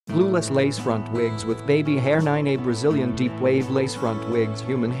Glueless lace front wigs with baby hair. 9A Brazilian deep wave lace front wigs.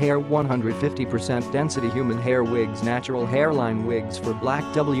 Human hair. 150% density human hair wigs. Natural hairline wigs for black.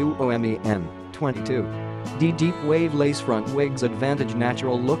 WOMEN 22. D deep wave lace front wigs. Advantage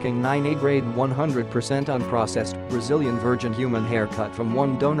natural looking. 9A grade 100% unprocessed Brazilian virgin human hair cut from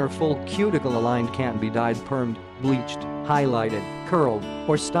one donor. Full cuticle aligned, can be dyed, permed, bleached, highlighted, curled,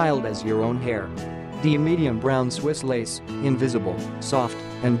 or styled as your own hair. D medium brown Swiss lace, invisible, soft,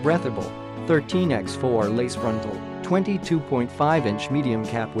 and breathable. 13x4 lace frontal, 22.5-inch medium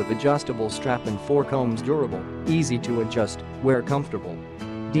cap with adjustable strap and 4 combs. Durable, easy to adjust, wear comfortable.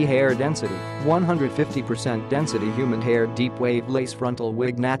 D hair density, 150% density human hair deep wave lace frontal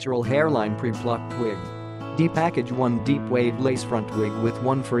wig. Natural hairline pre-plucked wig. D package 1 deep wave lace front wig with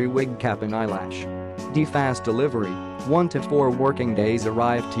 1 free wig cap and eyelash. D fast delivery, 1 to 4 working days.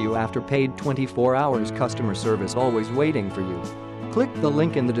 Arrive to you after paid 24 hours. Customer service always waiting for you. Click the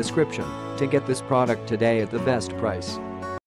link in the description to get this product today at the best price.